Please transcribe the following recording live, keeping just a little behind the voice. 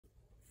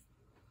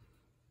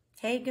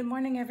Hey, good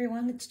morning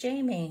everyone, it's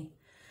Jamie.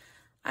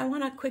 I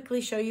want to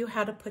quickly show you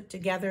how to put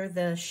together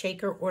the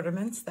shaker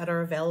ornaments that are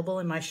available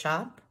in my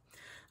shop.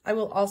 I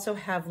will also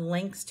have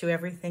links to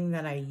everything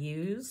that I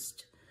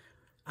used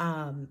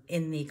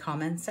in the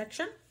comments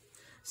section.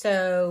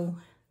 So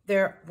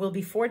there will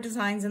be 4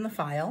 designs in the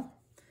file.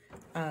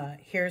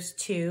 Here's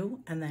 2,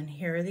 and then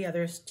here are the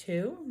others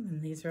 2,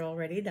 and these are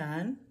already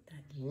done. I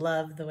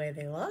love the way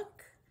they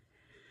look.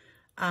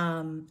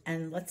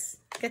 And let's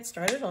get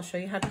started. I'll show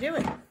you how to do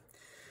it.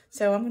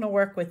 So I'm going to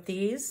work with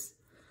these.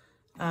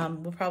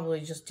 We'll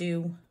probably just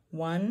do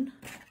 1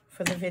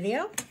 for the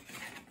video.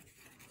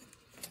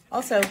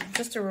 Also,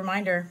 just a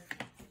reminder,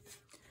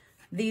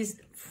 these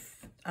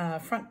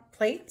front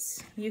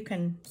plates, you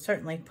can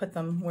certainly put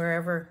them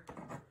wherever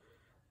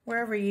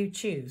you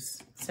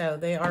choose. So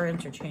they are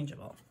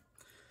interchangeable.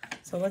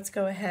 So let's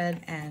go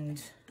ahead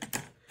and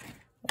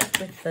work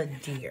with the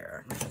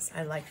deer because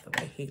I like the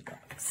way he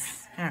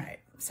looks. All right,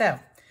 so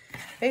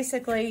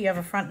basically you have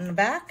a front and a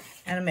back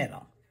and a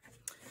middle.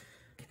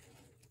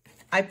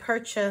 I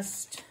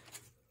purchased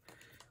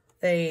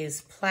these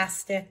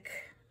plastic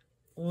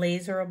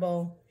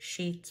laserable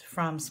sheets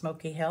from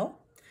Smoky Hill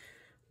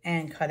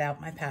and cut out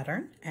my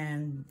pattern,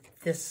 and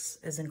this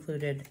is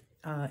included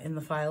in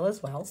the file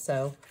as well,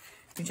 so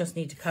you just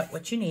need to cut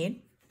what you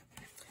need.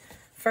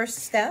 First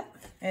step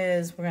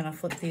is we're going to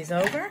flip these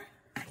over,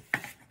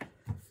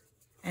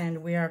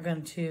 and we are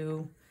going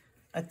to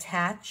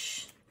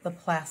attach the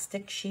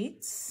plastic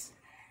sheets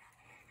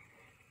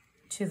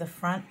to the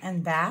front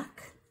and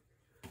back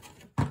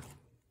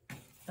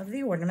of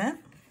the ornament.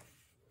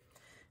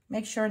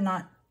 Make sure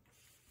not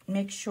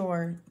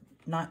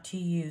to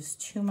use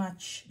too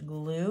much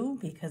glue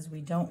because we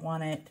don't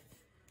want it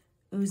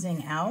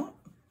oozing out,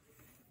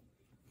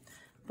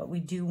 but we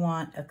do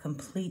want a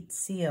complete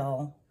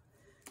seal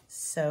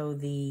so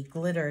the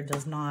glitter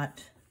does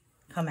not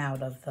come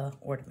out of the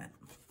ornament,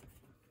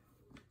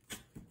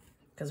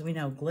 because we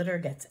know glitter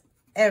gets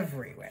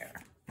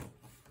everywhere.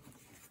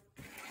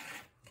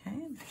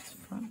 Okay, there's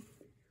front.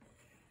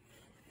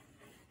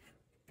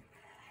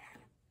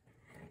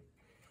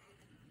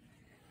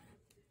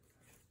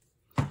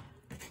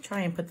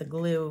 Try and put the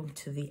glue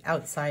to the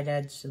outside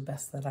edge the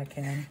best that I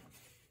can.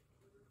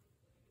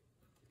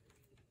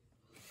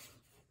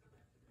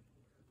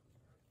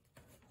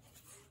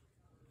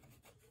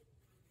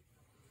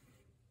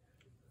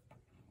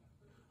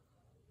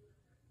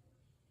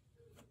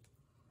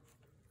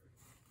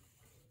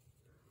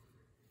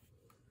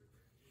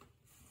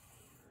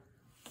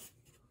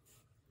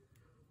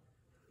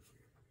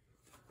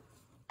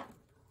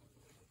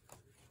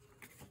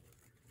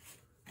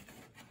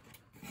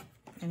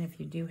 And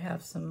if you do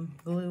have some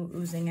glue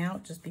oozing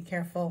out, just be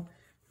careful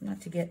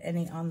not to get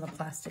any on the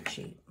plastic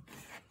sheet.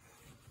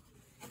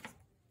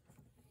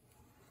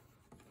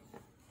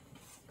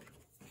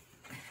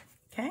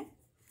 Okay,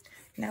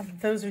 now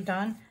that those are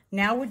done,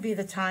 now would be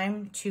the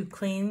time to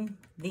clean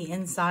the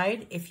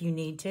inside if you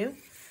need to.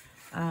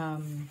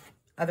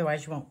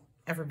 Otherwise, you won't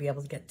ever be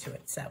able to get to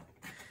it. So,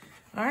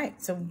 all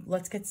right, so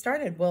let's get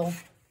started. We'll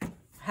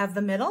have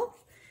the middle.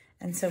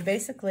 And so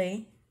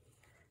basically,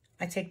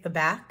 I take the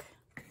back,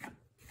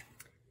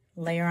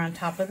 layer on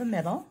top of the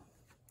middle,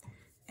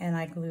 and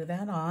I glue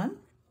that on.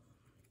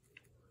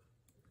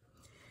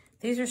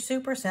 These are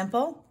super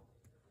simple.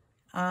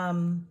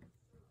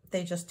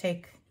 They just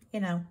take,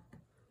 a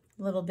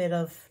little bit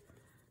of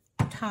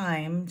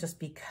time just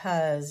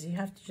because you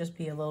have to just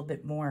be a little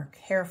bit more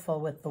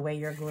careful with the way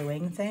you're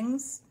gluing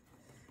things,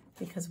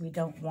 because we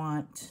don't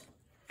want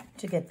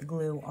to get the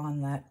glue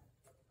on that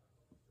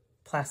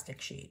plastic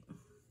sheet.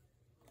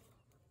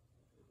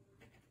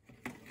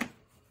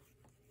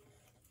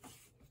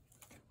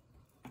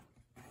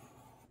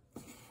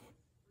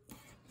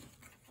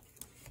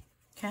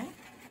 Okay,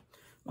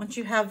 once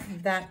you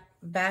have that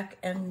back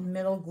and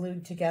middle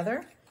glued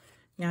together,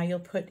 now you'll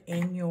put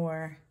in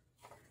your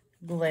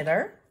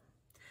glitter,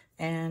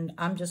 and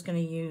I'm just going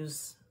to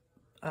use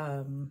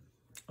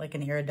like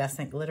an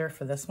iridescent glitter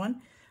for this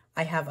one.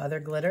 I have other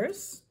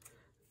glitters,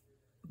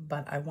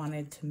 but I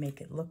wanted to make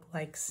it look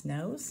like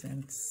snow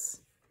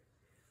since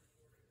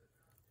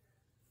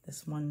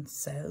this one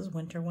says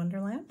Winter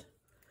Wonderland.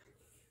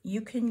 You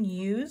can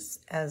use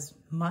as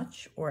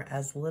much or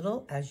as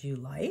little as you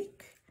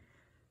like.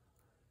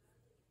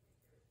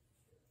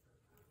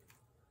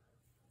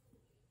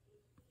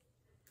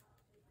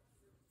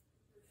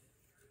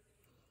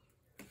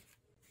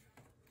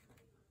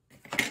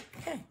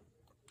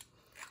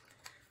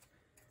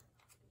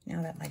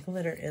 Now that my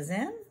glitter is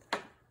in,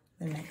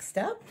 the next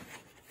step,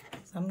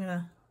 so I'm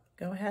gonna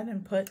go ahead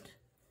and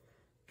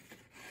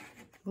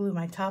glue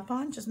my top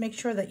on. Just make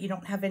sure that you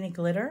don't have any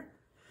glitter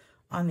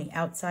on the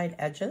outside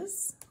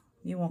edges.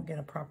 You won't get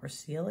a proper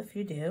seal if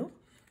you do.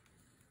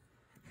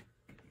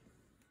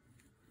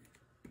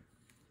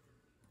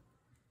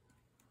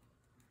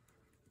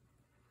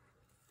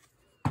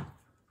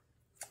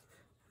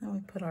 Then we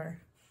put our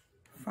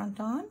front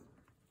on.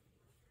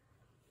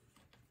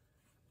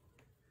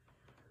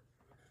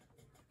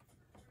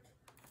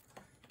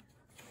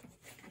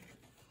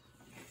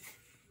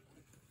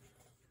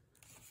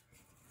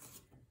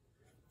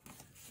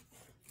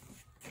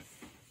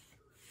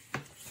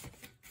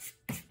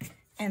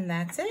 And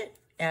that's it.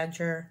 Add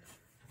your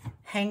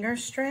hanger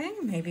string,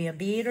 maybe a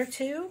bead or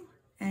two,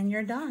 and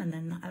you're done.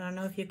 And I don't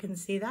know if you can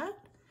see that,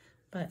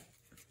 but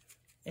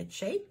it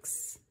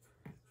shakes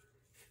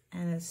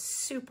and is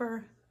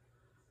super,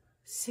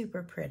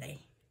 super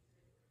pretty.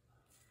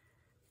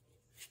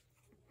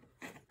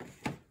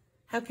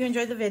 Hope you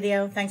enjoyed the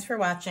video. Thanks for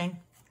watching.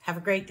 Have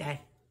a great day.